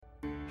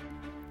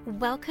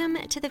Welcome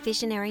to The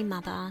Visionary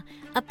Mother,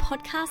 a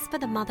podcast for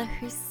the mother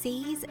who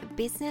sees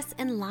business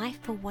and life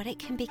for what it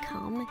can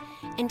become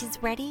and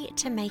is ready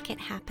to make it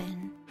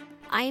happen.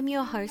 I am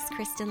your host,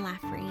 Kristen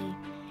Laffrey.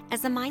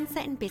 As a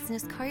mindset and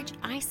business coach,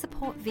 I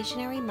support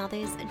visionary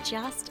mothers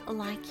just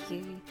like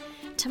you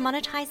to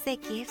monetize their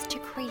gifts, to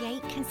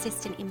create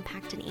consistent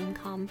impact and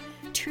income,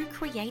 to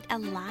create a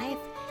life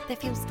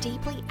that feels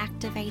deeply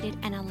activated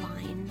and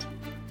aligned.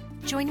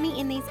 Join me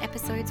in these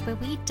episodes where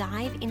we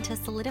dive into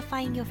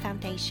solidifying your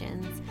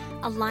foundations,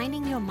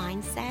 aligning your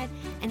mindset,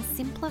 and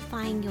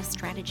simplifying your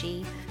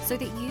strategy so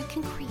that you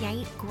can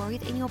create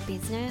growth in your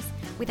business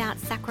without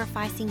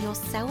sacrificing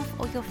yourself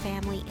or your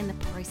family in the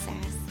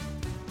process.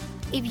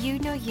 If you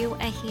know you are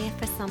here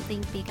for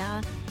something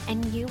bigger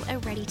and you are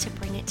ready to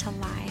bring it to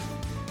life,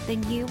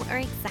 then you are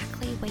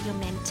exactly where you're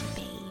meant to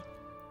be.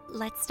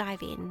 Let's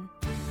dive in.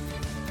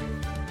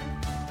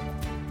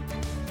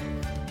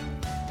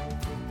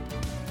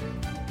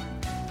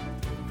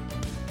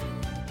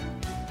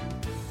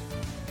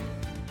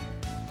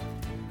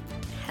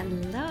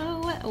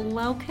 Hello,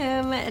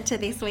 welcome to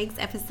this week's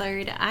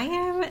episode. I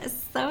am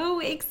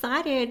so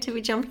excited to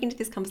be jumping into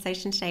this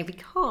conversation today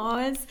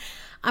because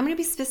I'm going to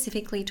be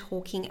specifically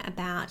talking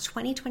about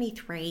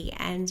 2023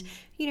 and,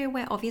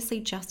 we're obviously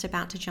just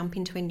about to jump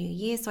into a new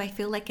year. So I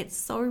feel like it's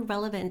so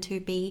relevant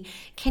to be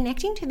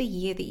connecting to the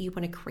year that you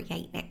want to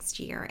create next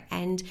year.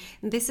 And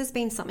this has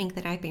been something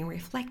that I've been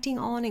reflecting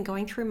on and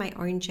going through my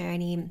own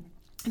journey,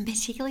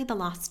 particularly the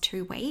last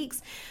 2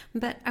 weeks.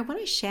 But I want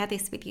to share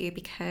this with you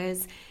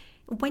because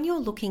when you're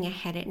looking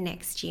ahead at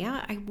next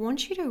year, I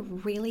want you to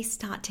really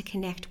start to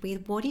connect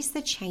with what is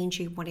the change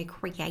you want to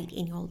create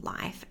in your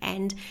life.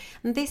 And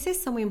this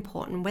is so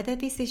important, whether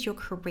this is your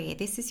career,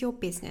 this is your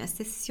business,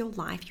 this is your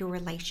life, your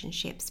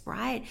relationships,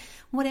 right?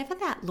 Whatever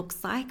that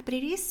looks like, but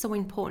it is so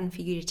important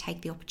for you to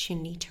take the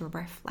opportunity to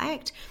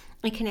reflect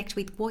and connect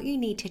with what you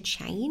need to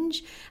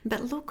change,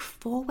 but look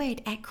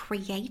forward at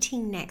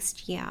creating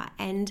next year.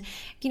 And,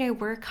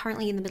 we're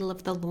currently in the middle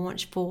of the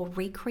launch for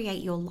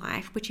Recreate Your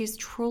Life, which is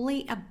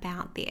truly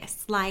about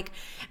this. Like,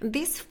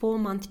 this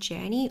 4-month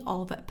journey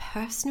of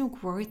personal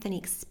growth and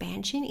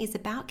expansion is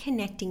about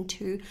connecting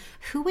to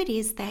who it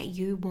is that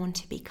you want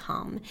to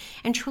become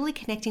and truly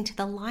connecting to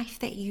the life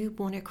that you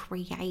want to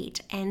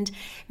create and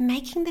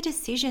making the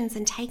decisions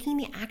and taking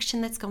the action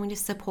that's going to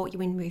support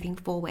you in moving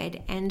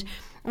forward. And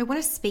I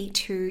want to speak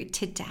to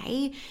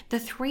today the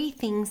 3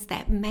 things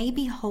that may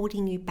be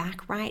holding you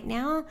back right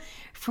now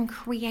from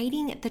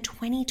creating the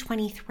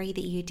 2023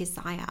 that you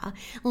desire,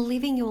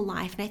 living your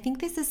life. And I think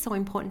this is so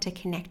important to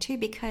connect to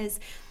because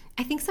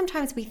I think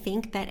sometimes we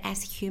think that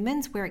as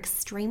humans, we're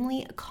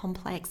extremely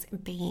complex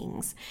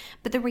beings.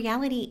 But the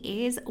reality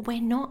is we're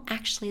not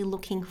actually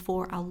looking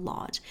for a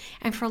lot.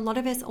 And for a lot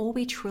of us, all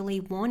we truly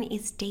want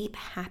is deep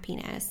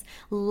happiness,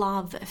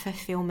 love,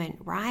 fulfillment,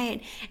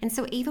 right? And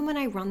so even when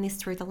I run this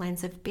through the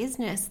lens of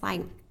business,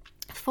 like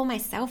for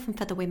myself and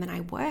for the women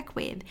I work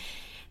with,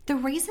 the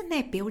reason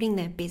they're building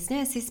their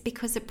business is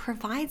because it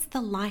provides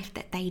the life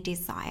that they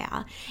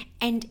desire.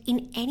 And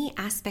in any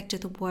aspect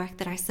of the work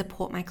that I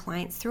support my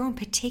clients through, and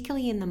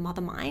particularly in the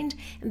mother mind,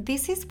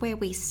 this is where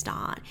we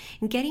start,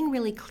 getting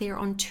really clear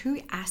on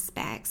 2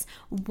 aspects.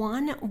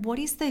 1, what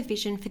is the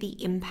vision for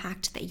the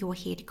impact that you're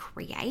here to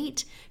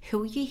create?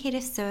 Who are you here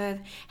to serve?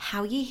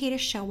 How are you here to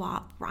show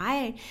up,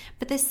 right?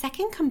 But the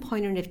second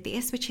component of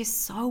this, which is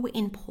so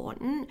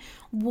important,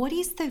 what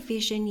is the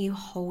vision you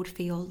hold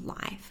for your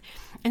life?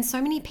 And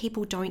so many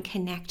people don't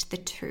connect the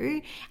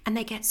 2, and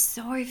they get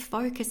so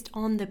focused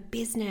on the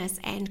business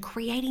and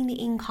creating the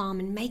income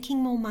and making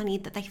more money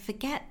that they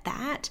forget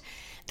that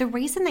the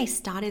reason they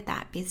started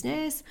that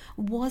business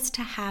was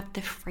to have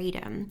the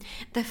freedom,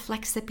 the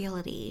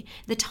flexibility,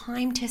 the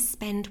time to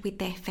spend with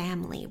their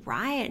family,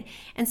 right?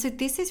 And so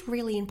this is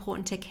really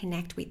important to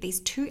connect with these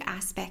 2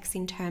 aspects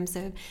in terms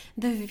of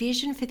the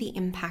vision for the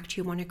impact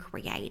you want to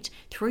create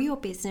through your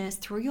business,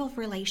 through your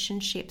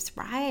relationships,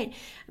 right?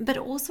 But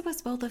also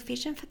as well, the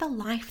vision for the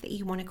life that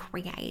you want to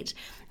create.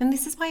 And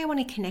this is why I want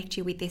to connect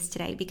you with this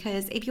today,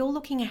 because if you're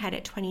looking ahead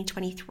at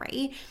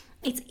 2023,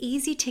 it's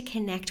easy to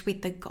connect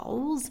with the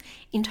goals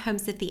in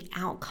terms of the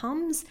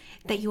outcomes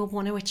that you'll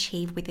want to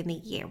achieve within the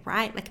year,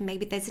 right? Like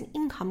maybe there's an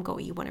income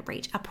goal you want to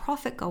reach, a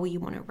profit goal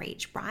you want to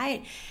reach,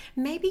 right?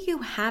 Maybe you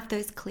have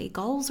those clear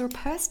goals or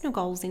personal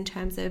goals in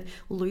terms of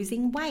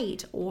losing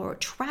weight or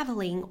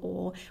traveling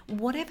or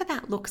whatever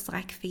that looks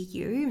like for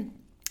you.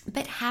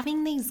 But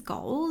having these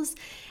goals,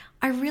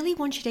 I really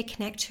want you to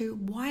connect to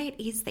why it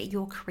is that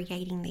you're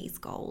creating these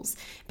goals,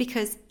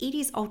 because it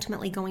is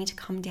ultimately going to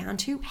come down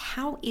to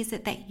how is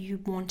it that you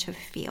want to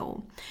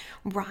feel,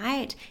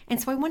 right?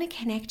 And so I want to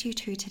connect you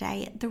to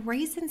today the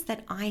reasons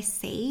that I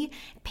see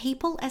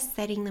people are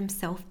setting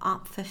themselves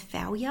up for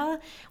failure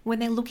when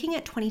they're looking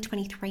at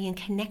 2023 and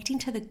connecting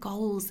to the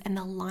goals and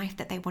the life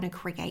that they want to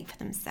create for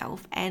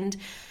themselves. And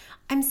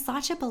I'm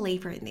such a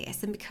believer in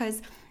this, and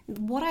because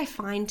what I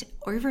find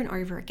over and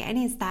over again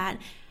is that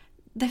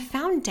the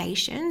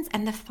foundations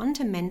and the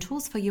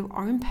fundamentals for your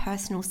own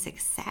personal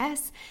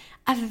success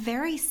are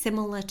very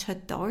similar to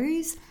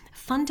those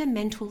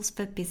fundamentals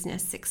for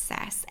business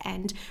success.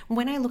 And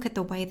when I look at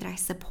the way that I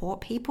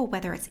support people,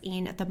 whether it's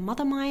in the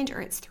Mother Mind or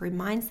it's through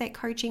mindset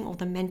coaching or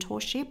the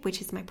mentorship,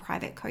 which is my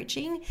private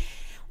coaching,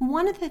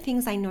 one of the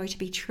things I know to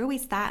be true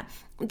is that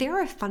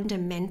there are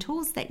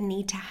fundamentals that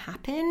need to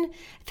happen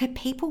for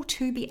people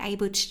to be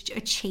able to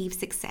achieve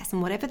success,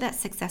 and whatever that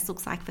success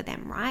looks like for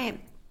them, right?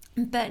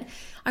 But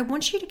I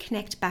want you to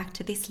connect back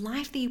to this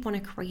life that you want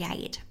to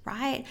create,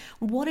 right?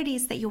 What it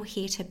is that you're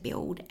here to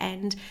build.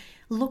 And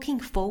looking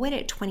forward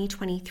at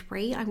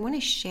 2023, I want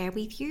to share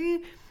with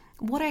you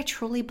what I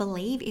truly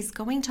believe is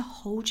going to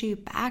hold you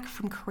back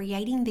from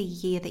creating the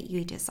year that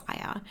you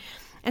desire.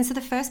 And so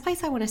the first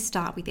place I want to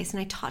start with this, and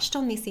I touched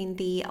on this in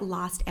the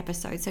last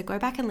episode, so go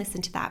back and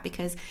listen to that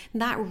because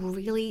that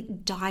really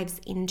dives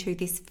into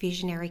this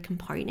visionary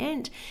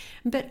component.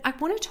 But I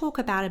want to talk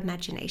about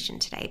imagination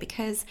today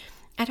because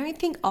I don't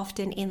think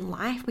often in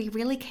life we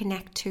really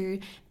connect to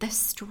the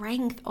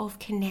strength of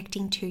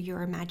connecting to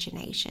your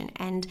imagination.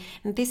 And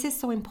this is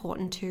so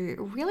important to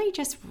really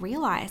just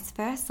realize,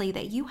 firstly,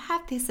 that you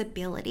have this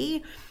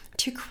ability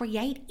to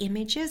create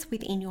images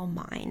within your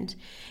mind.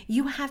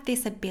 You have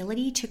this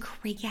ability to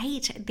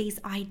create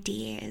these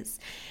ideas.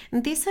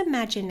 This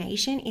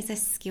imagination is a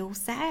skill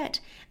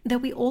set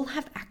that we all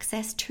have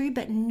access to,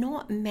 but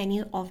not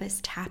many of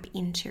us tap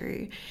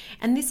into.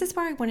 And this is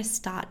where I want to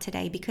start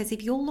today, because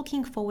if you're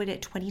looking forward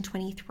at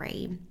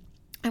 2023,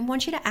 I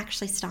want you to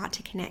actually start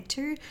to connect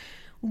to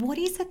what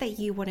is it that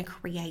you want to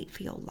create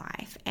for your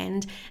life?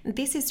 And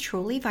this is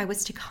truly, if I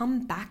was to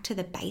come back to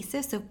the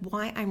basis of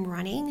why I'm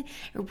running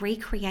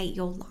Recreate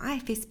Your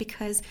Life, is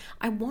because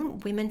I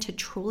want women to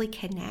truly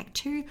connect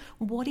to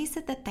what is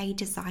it that they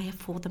desire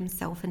for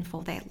themselves and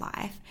for their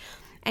life.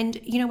 And,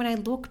 when I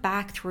look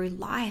back through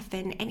life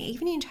and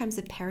even in terms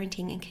of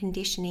parenting and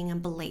conditioning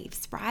and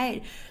beliefs,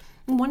 right?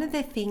 One of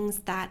the things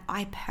that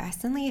I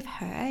personally have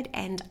heard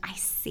and I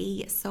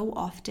see so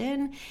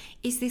often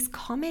is this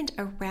comment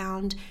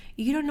around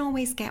you don't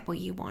always get what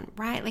you want,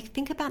 right? Like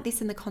think about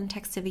this in the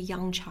context of a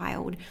young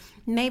child,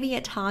 maybe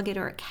at Target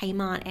or at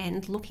Kmart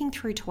and looking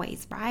through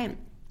toys, right?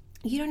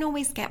 You don't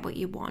always get what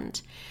you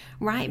want,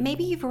 right?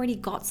 Maybe you've already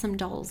got some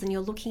dolls and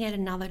you're looking at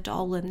another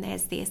doll and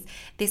there's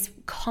this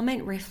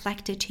comment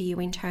reflected to you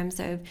in terms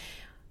of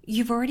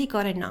you've already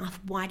got enough,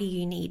 why do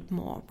you need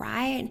more,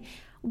 right?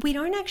 We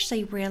don't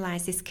actually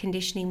realize this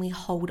conditioning we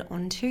hold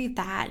on to,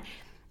 that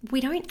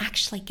we don't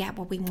actually get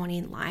what we want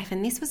in life.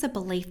 And this was a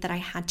belief that I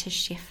had to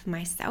shift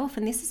myself.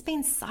 And this has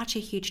been such a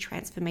huge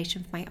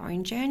transformation for my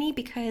own journey,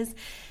 because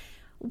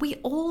we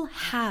all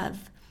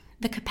have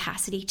the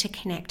capacity to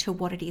connect to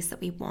what it is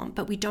that we want,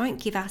 but we don't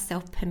give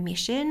ourselves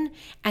permission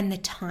and the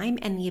time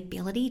and the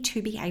ability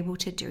to be able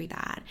to do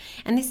that.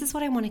 And this is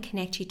what I want to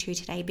connect you to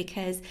today,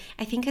 because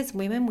I think as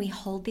women, we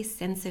hold this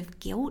sense of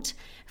guilt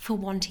for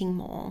wanting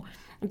more,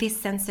 this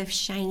sense of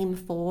shame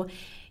for,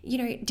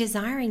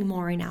 desiring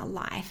more in our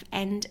life.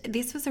 And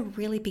this was a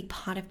really big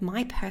part of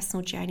my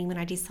personal journey when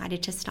I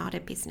decided to start a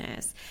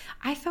business.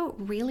 I felt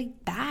really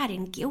bad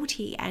and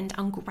guilty and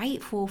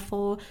ungrateful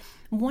for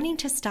wanting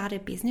to start a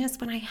business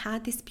when I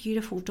had this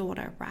beautiful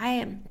daughter,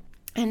 right?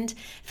 And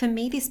for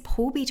me, this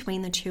pull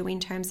between the two in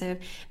terms of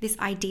this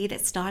idea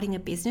that starting a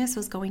business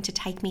was going to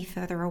take me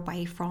further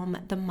away from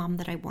the mum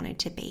that I wanted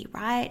to be,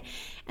 right?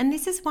 And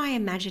this is why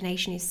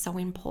imagination is so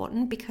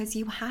important, because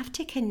you have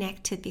to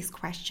connect to this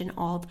question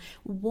of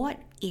what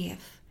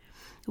if?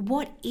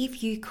 What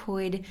if you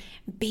could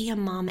be a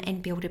mum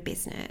and build a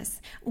business?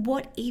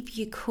 What if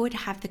you could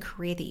have the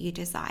career that you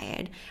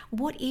desired?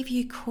 What if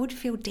you could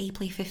feel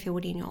deeply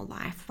fulfilled in your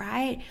life,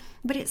 right?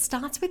 But it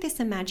starts with this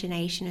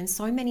imagination, and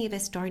so many of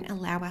us don't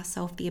allow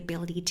ourselves the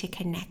ability to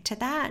connect to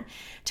that,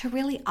 to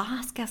really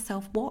ask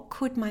ourselves, what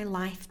could my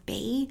life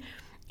be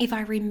if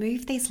I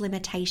remove these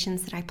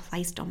limitations that I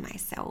placed on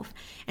myself?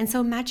 And so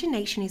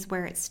imagination is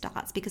where it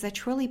starts, because I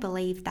truly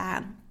believe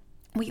that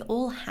we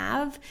all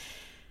have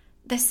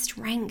the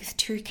strength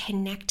to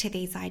connect to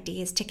these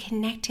ideas, to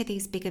connect to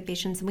these bigger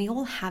visions, and we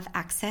all have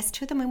access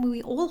to them, and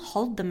we all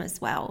hold them as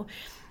well,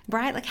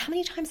 right? Like, how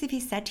many times have you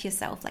said to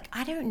yourself, like,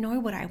 I don't know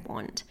what I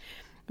want,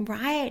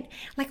 right?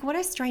 Like, what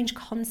a strange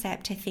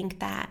concept to think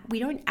that we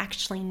don't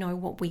actually know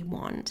what we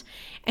want.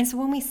 And so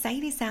when we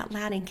say this out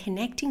loud and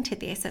connecting to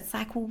this, it's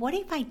like, well, what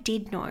if I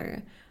did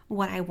know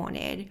what I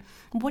wanted?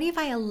 What if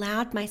I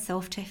allowed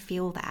myself to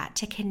feel that,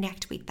 to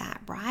connect with that,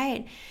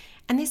 right?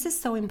 And this is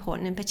so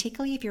important, and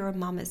particularly if you're a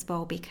mum as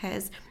well,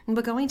 because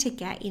we're going to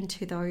get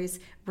into those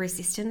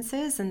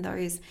resistances and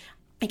those,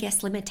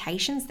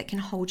 limitations that can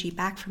hold you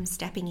back from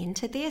stepping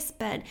into this.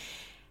 But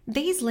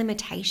these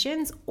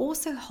limitations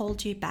also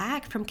hold you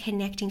back from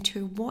connecting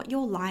to what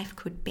your life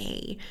could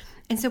be.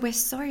 And so we're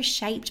so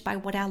shaped by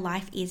what our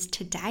life is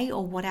today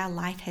or what our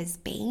life has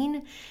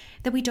been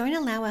that we don't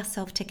allow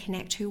ourselves to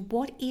connect to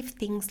what if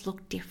things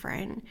look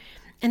different.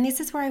 And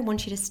this is where I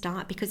want you to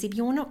start, because if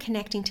you're not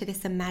connecting to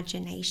this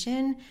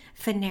imagination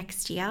for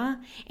next year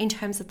in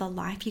terms of the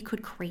life you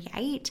could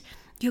create,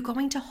 you're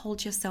going to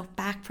hold yourself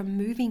back from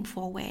moving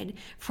forward,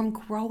 from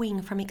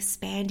growing, from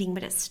expanding.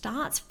 But it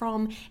starts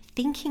from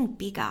thinking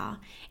bigger,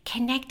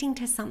 connecting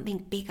to something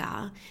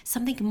bigger,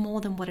 something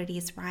more than what it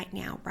is right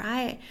now,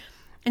 right?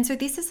 And so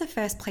this is the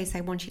first place I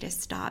want you to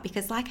start,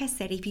 because like I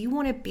said, if you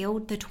want to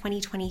build the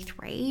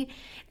 2023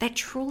 that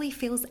truly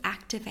feels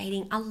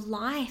activating, a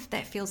life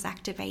that feels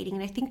activating,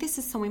 and I think this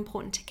is so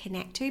important to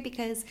connect to,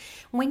 because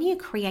when you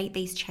create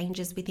these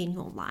changes within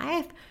your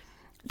life,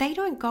 they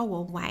don't go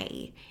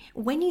away.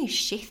 When you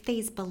shift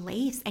these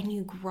beliefs and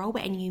you grow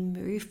and you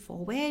move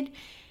forward,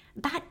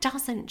 that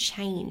doesn't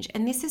change.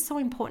 And this is so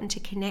important to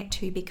connect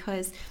to,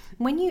 because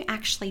when you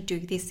actually do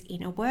this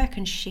inner work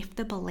and shift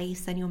the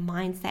beliefs and your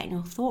mindset and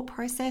your thought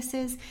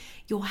processes,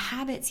 your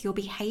habits, your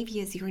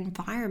behaviors, your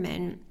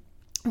environment,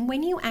 and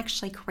when you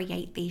actually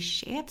create these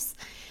shifts,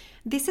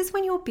 this is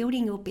when you're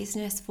building your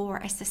business for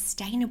a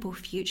sustainable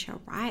future,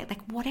 right?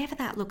 Like whatever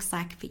that looks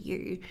like for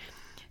you.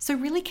 So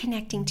really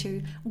connecting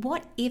to,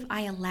 what if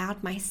I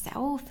allowed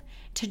myself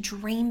to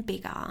dream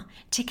bigger,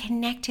 to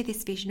connect to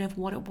this vision of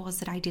what it was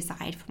that I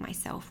desired for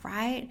myself,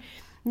 right?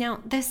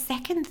 Now, the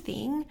second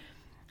thing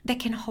that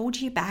can hold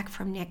you back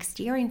from next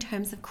year in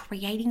terms of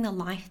creating the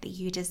life that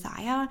you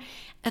desire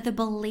are the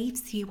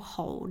beliefs you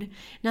hold.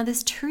 Now,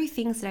 there's two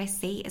things that I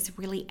see as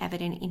really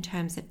evident in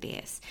terms of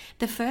this.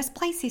 The first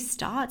place this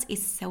starts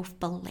is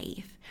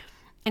self-belief.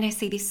 And I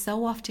see this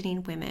so often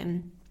in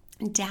women,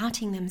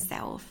 doubting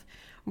themselves,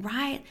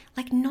 right?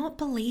 Like not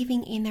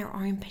believing in their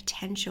own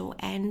potential.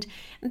 And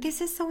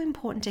this is so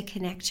important to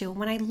connect to.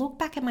 When I look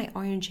back at my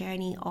own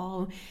journey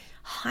of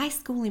high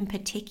school in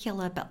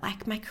particular, but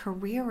like my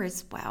career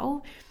as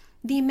well,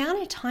 the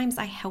amount of times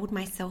I held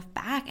myself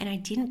back and I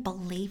didn't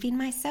believe in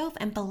myself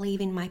and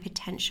believe in my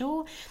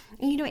potential,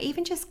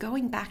 even just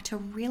going back to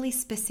really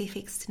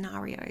specific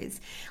scenarios.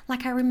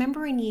 Like I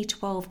remember in year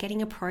 12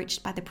 getting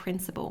approached by the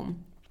principal,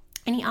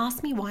 and he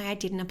asked me why I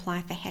didn't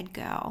apply for head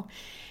girl.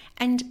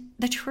 And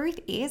the truth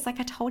is, like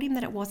I told him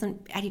that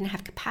I didn't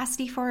have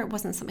capacity for it. It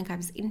wasn't something I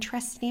was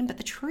interested in. But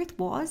the truth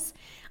was,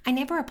 I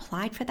never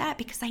applied for that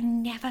because I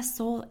never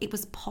saw it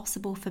was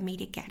possible for me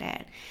to get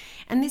it.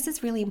 And this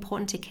is really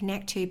important to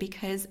connect to,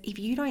 because if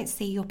you don't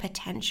see your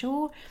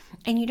potential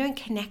and you don't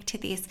connect to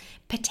this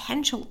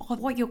potential of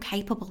what you're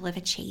capable of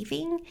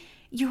achieving,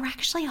 you're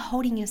actually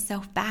holding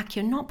yourself back.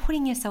 You're not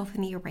putting yourself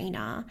in the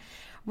arena,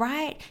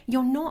 right?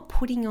 You're not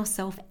putting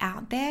yourself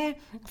out there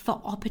for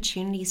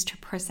opportunities to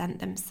present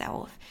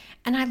themselves.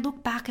 And I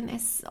look back and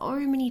there's so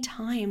many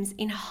times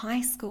in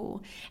high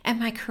school and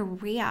my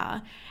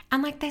career,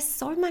 and like there's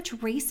so much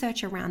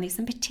research around this,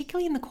 and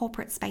particularly in the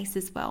corporate space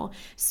as well,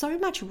 so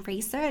much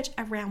research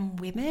around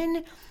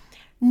women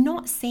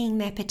not seeing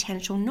their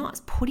potential, not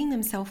putting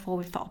themselves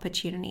forward for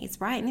opportunities,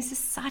 right? And this is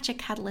such a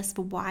catalyst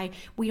for why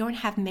we don't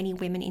have many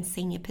women in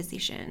senior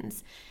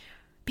positions,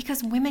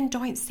 because women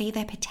don't see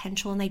their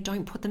potential and they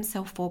don't put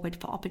themselves forward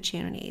for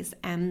opportunities.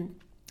 And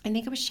I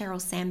think it was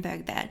Sheryl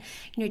Sandberg that,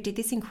 did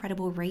this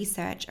incredible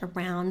research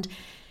around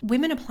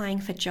women applying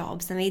for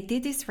jobs. And they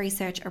did this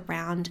research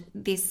around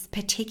this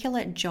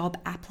particular job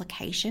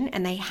application,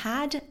 and they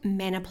had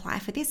men apply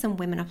for this and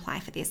women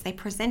apply for this. They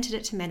presented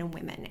it to men and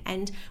women.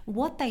 And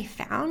what they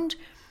found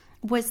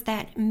was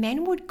that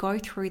men would go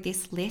through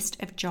this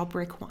list of job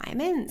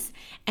requirements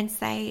and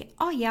say,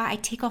 oh yeah, I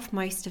tick off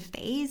most of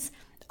these,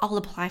 I'll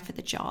apply for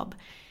the job.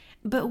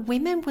 But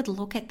women would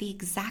look at the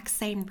exact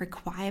same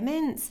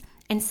requirements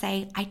and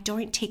say, I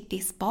don't tick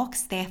this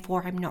box,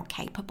 therefore I'm not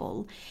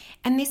capable.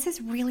 And this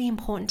is really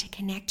important to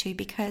connect to,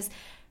 because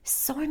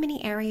so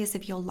many areas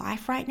of your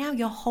life right now,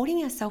 you're holding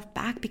yourself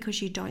back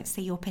because you don't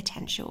see your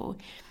potential.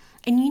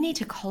 And you need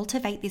to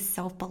cultivate this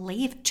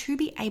self-belief to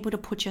be able to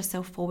put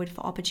yourself forward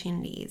for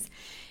opportunities.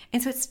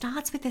 And so it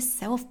starts with the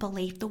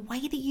self-belief, the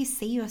way that you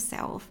see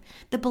yourself,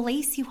 the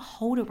beliefs you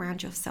hold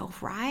around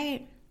yourself,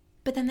 right?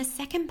 But then the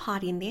second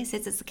part in this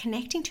is it's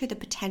connecting to the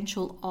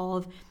potential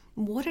of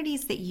what it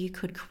is that you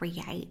could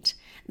create,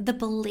 the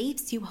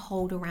beliefs you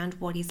hold around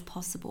what is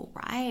possible,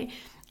 right?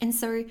 And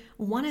so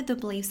one of the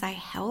beliefs I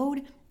held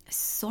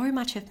so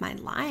much of my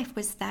life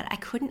was that I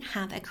couldn't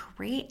have a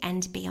career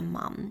and be a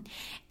mum.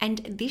 And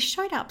this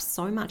showed up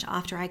so much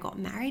after I got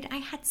married. I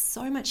had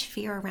so much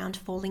fear around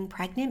falling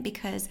pregnant,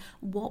 because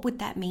what would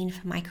that mean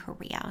for my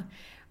career?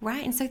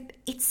 Right? And so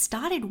it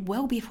started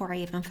well before I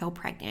even fell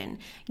pregnant.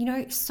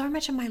 So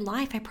much of my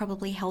life I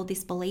probably held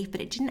this belief,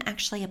 but it didn't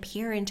actually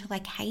appear until I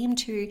came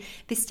to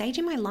this stage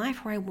in my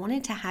life where I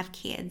wanted to have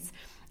kids.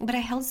 But I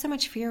held so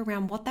much fear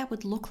around what that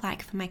would look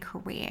like for my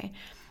career.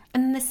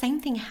 And then the same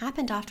thing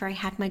happened after I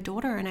had my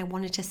daughter and I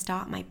wanted to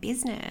start my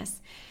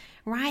business,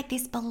 right?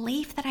 This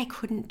belief that I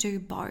couldn't do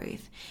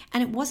both.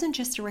 And it wasn't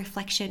just a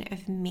reflection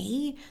of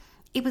me.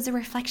 It was a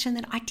reflection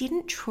that I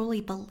didn't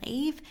truly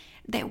believe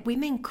that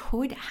women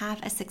could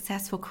have a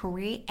successful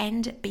career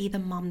and be the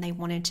mum they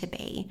wanted to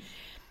be.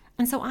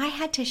 And so I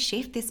had to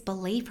shift this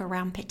belief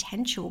around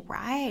potential,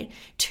 right?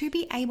 To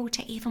be able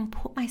to even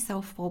put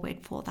myself forward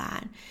for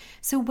that.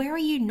 So where are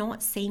you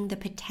not seeing the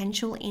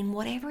potential in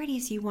whatever it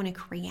is you want to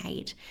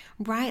create,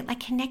 right? Like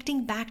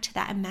connecting back to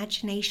that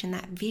imagination,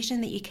 that vision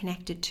that you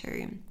connected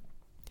to.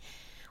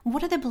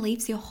 What are the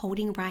beliefs you're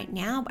holding right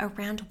now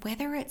around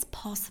whether it's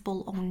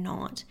possible or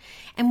not?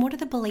 And what are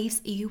the beliefs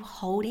you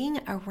holding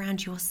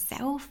around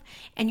yourself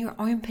and your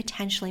own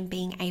potential in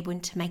being able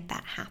to make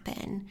that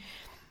happen?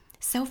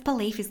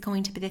 Self-belief is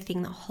going to be the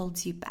thing that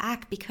holds you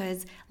back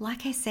because,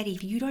 like I said,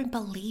 if you don't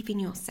believe in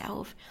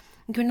yourself,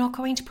 you're not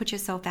going to put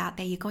yourself out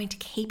there. You're going to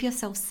keep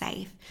yourself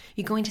safe.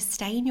 You're going to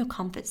stay in your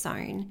comfort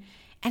zone.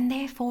 And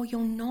therefore,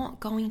 you're not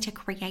going to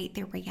create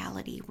the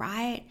reality,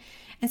 right?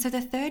 And so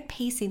the third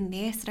piece in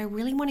this that I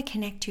really want to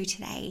connect to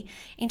today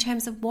in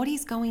terms of what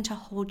is going to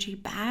hold you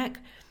back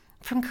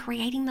from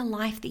creating the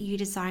life that you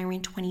desire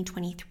in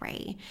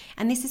 2023.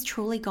 And this is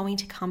truly going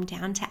to come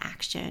down to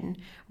action,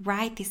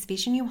 right? This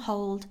vision you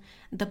hold,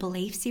 the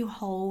beliefs you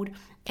hold,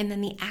 and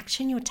then the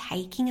action you're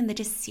taking and the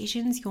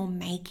decisions you're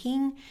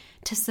making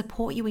to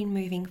support you in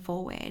moving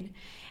forward.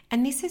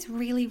 And this is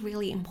really,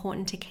 really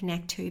important to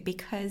connect to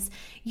because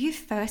you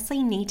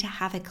firstly need to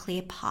have a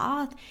clear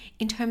path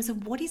in terms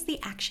of what is the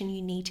action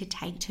you need to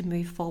take to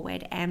move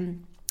forward.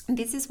 And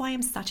this is why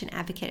I'm such an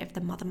advocate of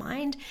the mother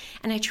mind.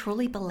 And I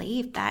truly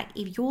believe that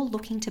if you're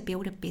looking to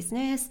build a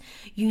business,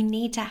 you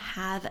need to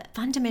have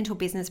fundamental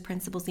business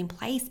principles in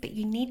place, but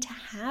you need to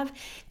have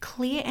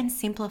clear and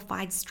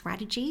simplified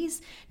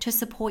strategies to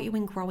support you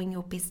in growing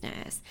your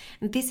business.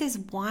 And this is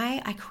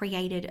why I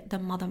created the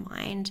mother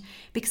mind,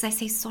 because I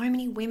see so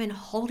many women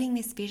holding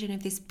this vision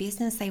of this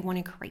business they want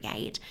to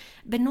create,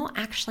 but not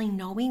actually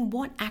knowing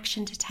what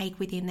action to take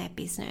within their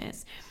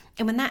business.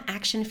 And when that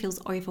action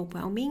feels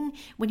overwhelming,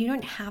 when you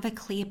don't have a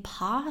clear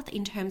path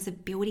in terms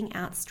of building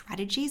out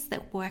strategies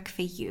that work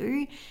for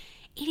you,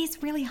 it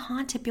is really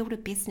hard to build a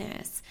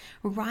business,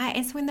 right?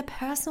 And so in the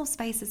personal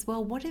space as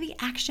well, what are the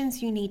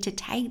actions you need to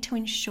take to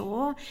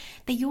ensure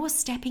that you're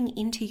stepping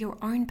into your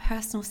own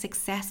personal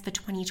success for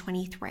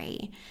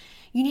 2023?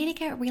 You need to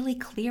get really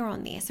clear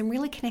on this and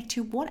really connect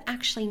to what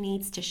actually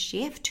needs to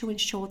shift to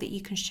ensure that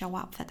you can show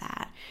up for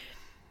that.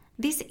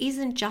 This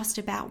isn't just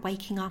about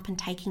waking up and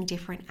taking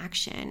different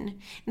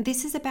action.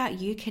 This is about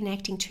you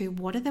connecting to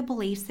what are the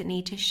beliefs that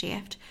need to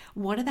shift?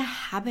 What are the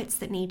habits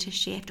that need to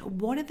shift?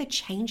 What are the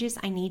changes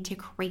I need to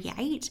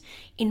create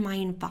in my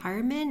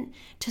environment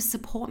to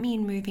support me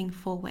in moving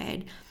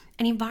forward?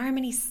 An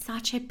environment is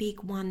such a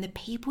big one. The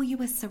people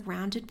you are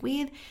surrounded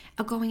with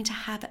are going to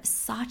have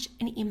such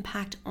an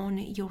impact on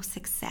your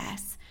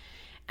success.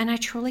 And I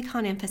truly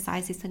can't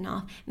emphasize this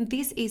enough.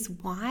 This is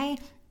why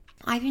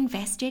I've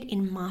invested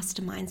in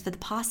masterminds for the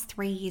past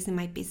 3 years in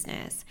my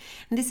business.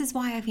 And this is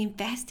why I've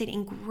invested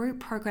in group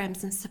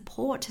programs and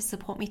support to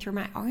support me through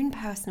my own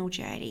personal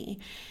journey.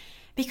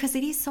 Because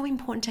it is so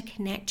important to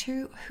connect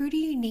to who do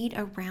you need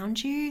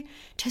around you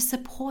to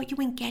support you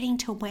in getting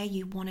to where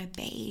you want to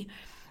be.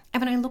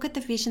 And when I look at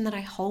the vision that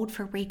I hold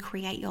for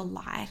Recreate Your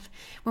Life,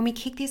 when we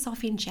kick this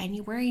off in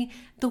January,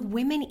 the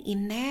women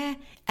in there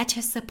are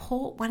to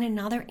support one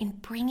another in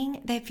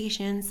bringing their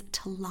visions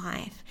to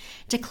life,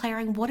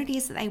 declaring what it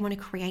is that they want to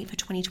create for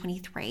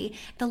 2023,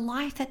 the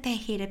life that they're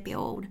here to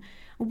build,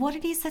 what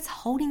it is that's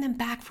holding them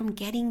back from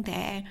getting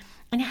there,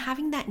 and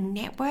having that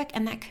network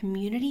and that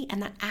community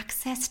and that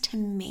access to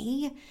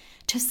me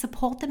to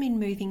support them in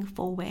moving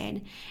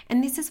forward.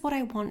 And this is what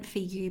I want for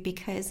you,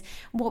 because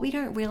what we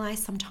don't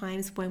realize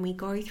sometimes when we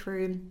go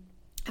through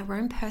our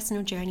own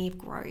personal journey of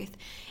growth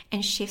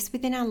and shifts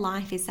within our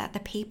life is that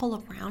the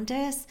people around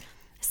us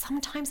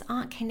sometimes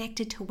aren't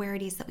connected to where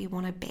it is that we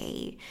want to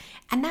be.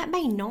 And that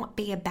may not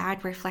be a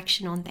bad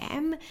reflection on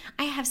them.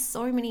 I have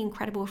so many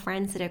incredible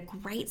friends that are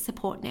great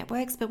support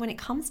networks, but when it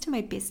comes to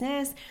my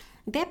business,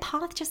 their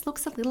path just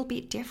looks a little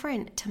bit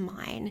different to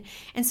mine.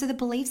 And so the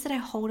beliefs that I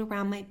hold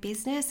around my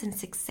business and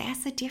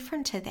success are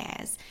different to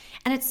theirs.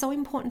 And it's so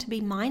important to be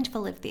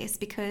mindful of this,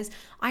 because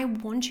I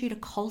want you to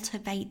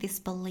cultivate this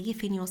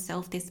belief in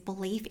yourself, this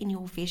belief in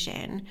your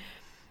vision.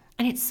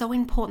 And it's so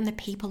important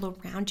the people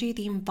around you,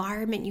 the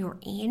environment you're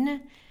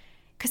in,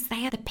 because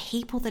they are the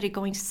people that are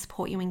going to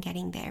support you in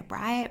getting there,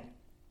 right?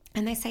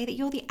 And they say that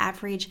you're the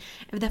average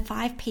of the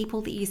 5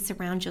 people that you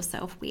surround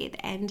yourself with.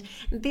 And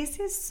this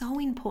is so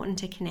important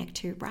to connect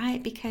to,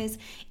 right? Because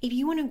if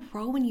you want to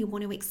grow and you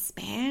want to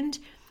expand,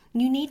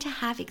 you need to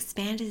have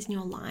expanders in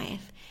your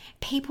life.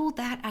 People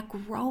that are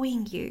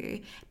growing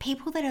you,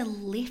 people that are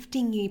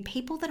lifting you,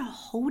 people that are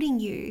holding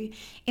you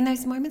in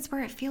those moments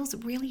where it feels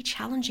really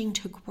challenging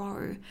to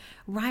grow,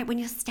 right? When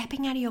you're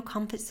stepping out of your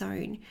comfort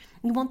zone,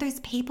 you want those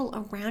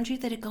people around you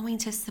that are going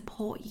to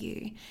support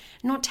you,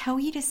 not tell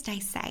you to stay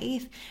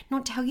safe,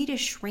 not tell you to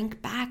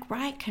shrink back,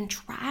 right?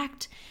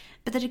 Contract,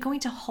 but that are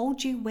going to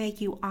hold you where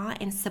you are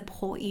and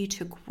support you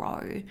to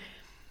grow.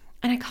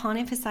 And I can't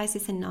emphasize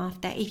this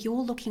enough, that if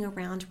you're looking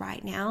around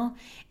right now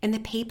and the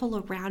people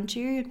around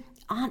you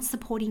aren't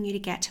supporting you to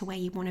get to where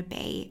you want to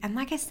be, and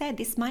like I said,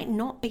 this might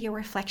not be a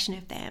reflection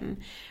of them,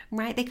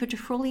 right? They could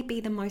truly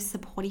be the most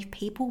supportive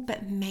people,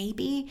 but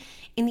maybe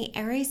in the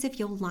areas of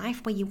your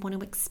life where you want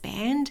to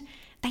expand,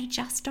 they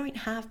just don't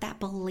have that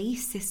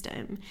belief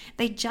system.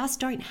 They just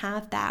don't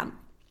have that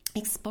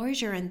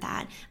exposure and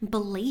that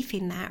belief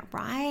in that,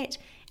 right?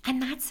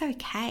 And that's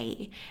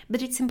okay.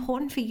 But it's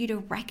important for you to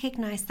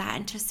recognize that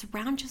and to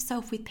surround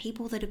yourself with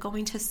people that are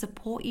going to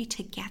support you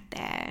to get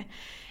there.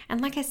 And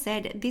like I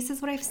said, this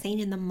is what I've seen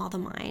in the Mother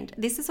Mind.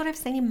 This is what I've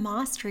seen in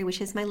Mastery, which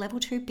is my level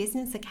 2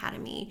 business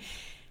academy.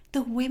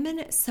 The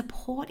women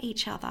support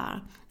each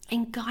other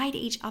and guide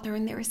each other,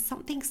 and there is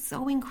something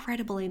so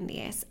incredible in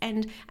this.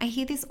 And I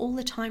hear this all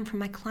the time from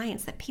my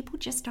clients, that people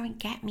just don't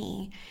get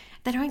me.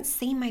 They don't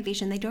see my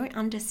vision. They don't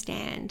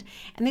understand.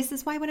 And this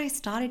is why when I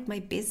started my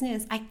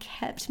business, I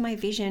kept my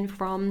vision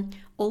from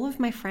all of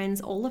my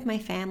friends, all of my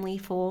family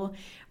for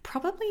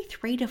probably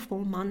 3 to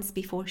 4 months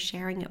before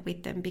sharing it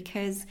with them,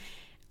 because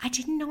I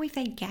didn't know if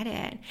they'd get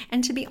it.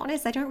 And to be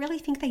honest, I don't really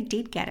think they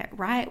did get it,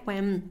 right?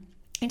 When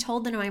I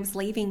told them I was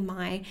leaving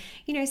my,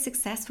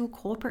 successful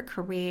corporate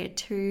career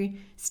to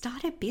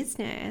start a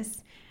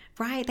business,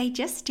 right? They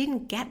just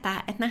didn't get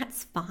that, and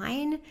that's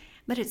fine.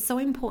 But it's so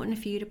important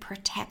for you to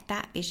protect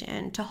that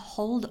vision, to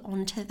hold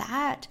on to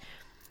that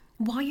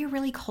while you're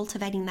really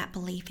cultivating that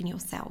belief in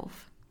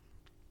yourself.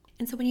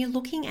 And so when you're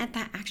looking at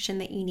that action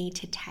that you need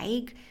to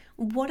take,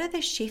 what are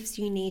the shifts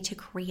you need to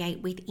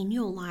create within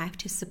your life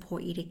to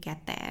support you to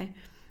get there,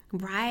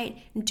 right?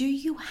 Do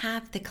you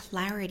have the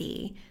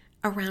clarity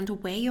around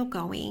where you're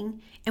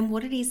going and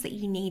what it is that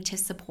you need to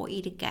support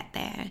you to get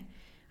there?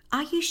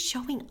 Are you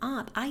showing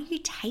up? Are you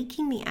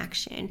taking the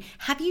action?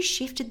 Have you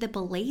shifted the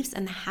beliefs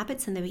and the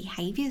habits and the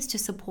behaviors to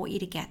support you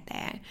to get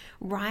there,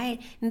 right?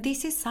 And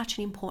this is such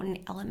an important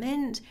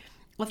element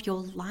of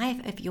your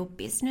life, of your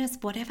business,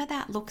 whatever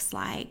that looks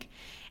like.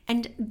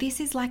 And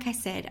this is, like I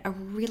said, a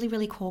really,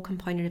 really core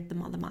component of the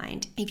Mother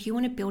Mind. If you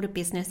want to build a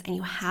business and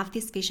you have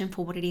this vision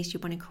for what it is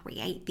you want to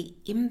create, the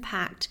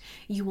impact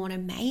you want to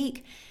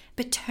make,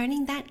 but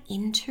turning that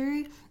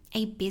into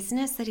a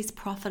business that is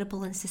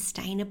profitable and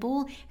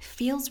sustainable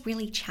feels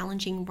really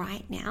challenging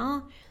right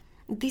now,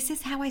 this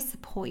is how I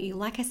support you.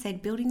 Like I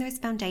said, building those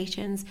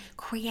foundations,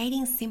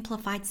 creating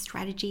simplified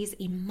strategies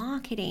in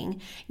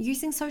marketing,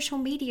 using social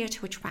media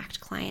to attract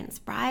clients,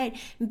 right?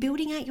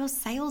 Building out your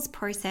sales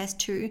process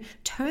to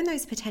turn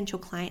those potential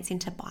clients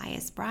into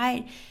buyers,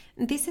 right?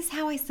 This is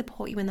how I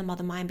support you in the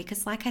Mother Mind,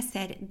 because like I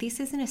said, this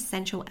is an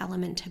essential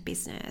element to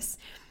business.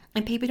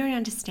 And people don't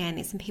understand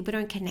this, and people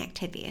don't connect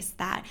to this,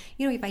 that,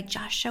 if I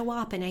just show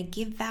up and I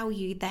give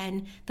value,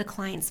 then the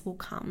clients will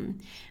come.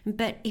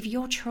 But if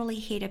you're truly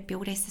here to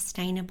build a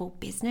sustainable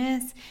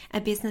business,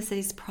 a business that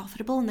is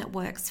profitable and that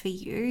works for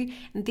you,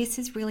 this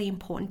is really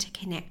important to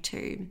connect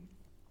to.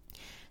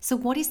 So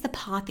what is the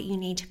path that you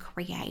need to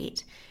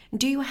create?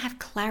 Do you have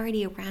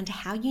clarity around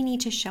how you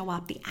need to show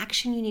up, the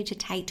action you need to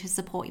take to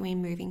support you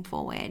in moving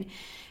forward?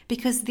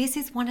 Because this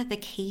is one of the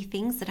key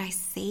things that I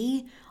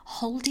see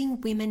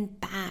holding women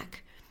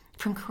back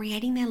from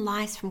creating their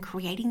lives, from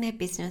creating their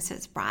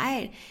businesses,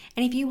 right?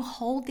 And if you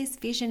hold this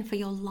vision for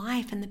your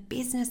life and the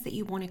business that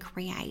you want to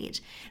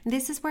create,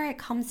 this is where it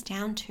comes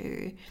down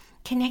to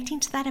connecting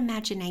to that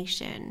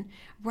imagination,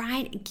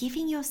 right?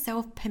 Giving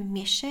yourself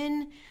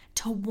permission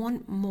to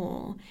want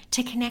more,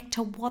 to connect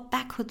to what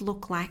that could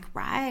look like,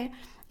 right?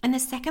 And the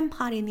second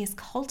part in this,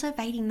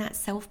 cultivating that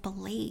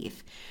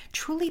self-belief,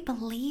 truly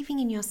believing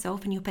in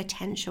yourself and your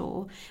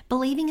potential,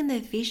 believing in the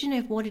vision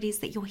of what it is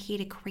that you're here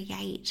to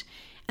create.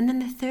 And then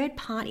the third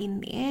part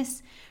in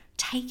this,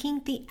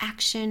 taking the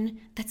action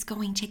that's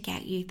going to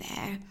get you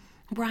there,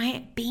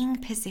 right? Being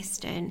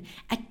persistent,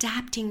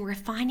 adapting,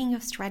 refining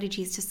your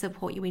strategies to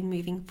support you in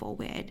moving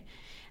forward.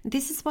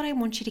 This is what I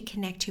want you to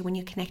connect to when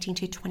you're connecting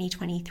to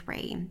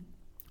 2023.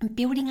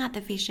 Building out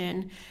the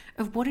vision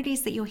of what it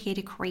is that you're here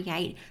to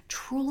create,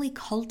 truly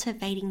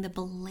cultivating the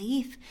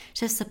belief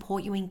to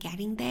support you in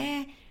getting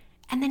there,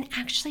 and then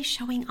actually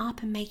showing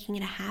up and making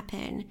it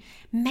happen,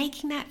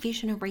 making that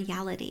vision a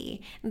reality.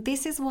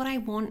 This is what I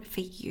want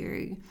for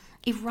you.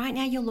 If right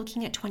now you're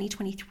looking at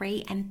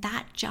 2023 and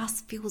that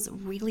just feels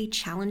really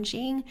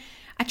challenging,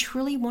 I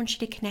truly want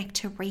you to connect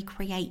to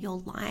Recreate Your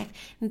Life.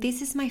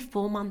 This is my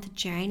 4-month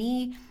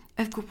journey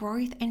of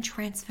growth and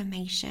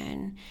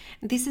transformation.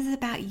 This is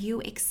about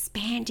you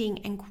expanding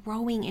and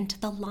growing into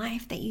the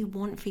life that you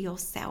want for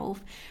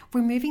yourself,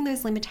 removing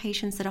those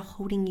limitations that are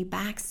holding you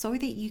back so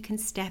that you can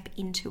step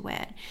into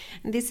it.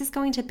 This is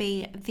going to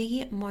be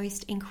the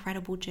most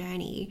incredible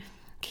journey.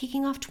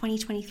 Kicking off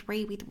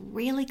 2023 with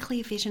really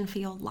clear vision for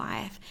your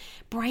life,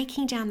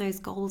 breaking down those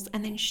goals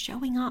and then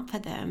showing up for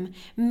them,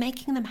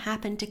 making them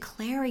happen,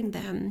 declaring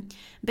them,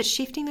 but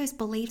shifting those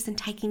beliefs and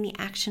taking the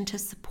action to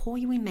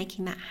support you in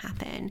making that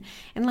happen.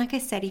 And like I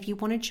said, if you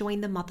want to join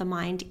the Mother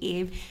Mind,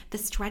 if the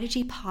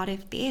strategy part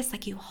of this,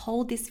 like you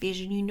hold this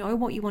vision, you know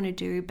what you want to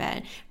do,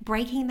 but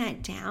breaking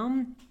that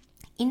down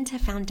into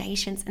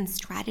foundations and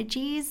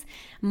strategies,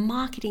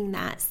 marketing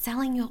that,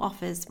 selling your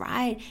offers,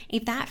 right?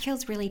 If that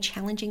feels really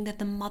challenging, then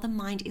the Mother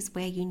Mind is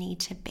where you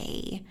need to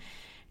be.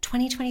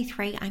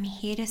 2023, I'm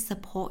here to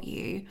support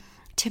you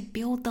to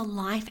build the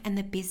life and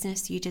the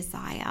business you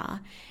desire.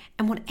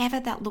 And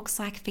whatever that looks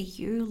like for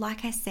you,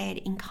 like I said,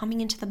 in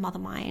coming into the Mother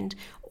Mind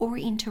or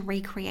into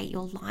Recreate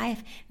Your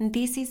Life,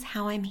 this is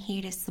how I'm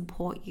here to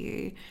support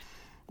you.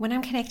 when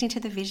I'm connecting to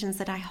the visions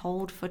that I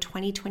hold for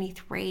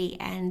 2023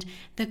 and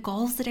the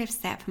goals that I've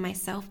set for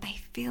myself, they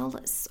feel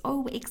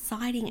so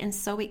exciting and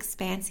so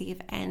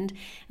expansive. And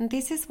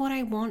this is what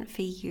I want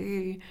for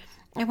you.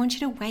 I want you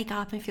to wake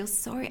up and feel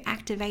so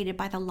activated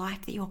by the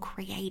life that you're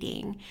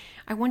creating.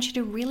 I want you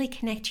to really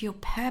connect to your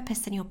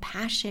purpose and your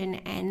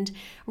passion and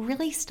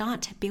really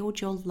start to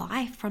build your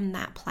life from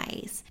that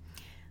place.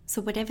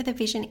 So whatever the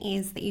vision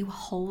is that you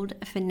hold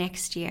for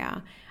next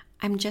year,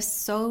 I'm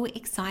just so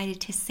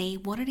excited to see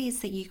what it is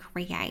that you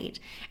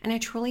create. And I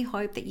truly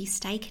hope that you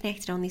stay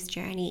connected on this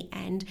journey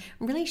and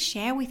really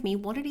share with me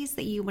what it is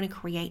that you want to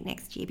create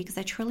next year, because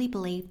I truly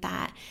believe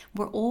that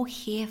we're all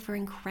here for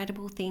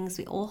incredible things.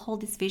 We all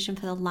hold this vision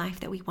for the life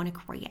that we want to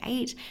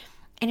create.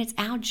 And it's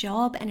our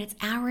job and it's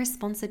our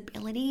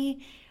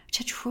responsibility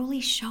to truly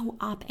show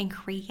up and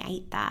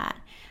create that.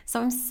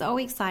 So I'm so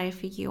excited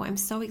for you. I'm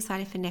so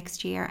excited for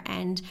next year.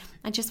 And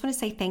I just want to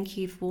say thank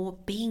you for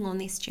being on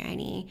this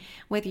journey.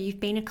 Whether you've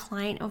been a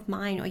client of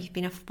mine or you've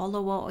been a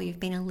follower or you've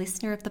been a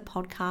listener of the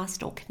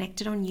podcast or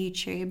connected on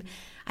YouTube,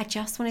 I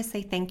just want to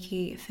say thank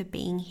you for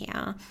being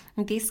here.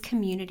 This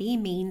community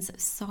means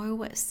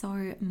so,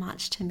 so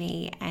much to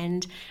me.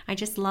 And I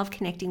just love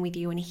connecting with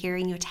you and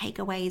hearing your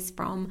takeaways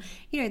from,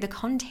 the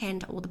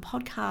content or the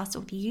podcast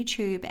or the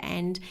YouTube,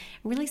 and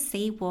really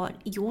see what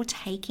you're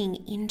taking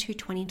into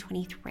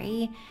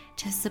 2023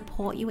 to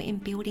support you in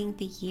building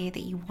the year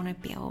that you want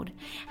to build.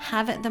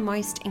 Have the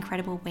most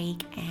incredible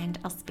week, and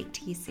I'll speak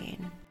to you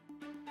soon.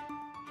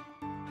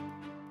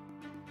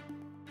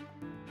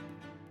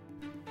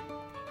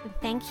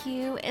 Thank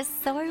you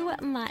so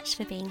much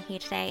for being here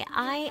today.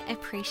 I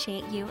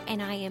appreciate you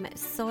and I am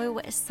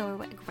so,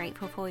 so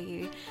grateful for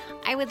you.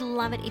 I would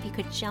love it if you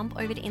could jump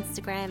over to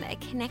Instagram,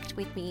 connect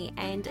with me,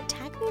 and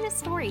tag me in a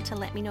story to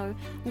let me know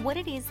what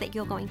it is that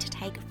you're going to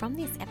take from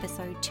this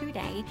episode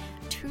today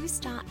to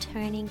start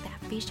turning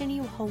that vision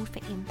you hold for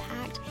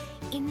impact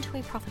into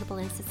a profitable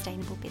and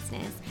sustainable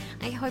business.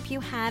 I hope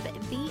you have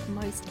the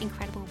most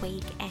incredible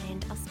week,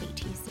 and I'll speak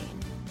to you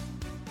soon.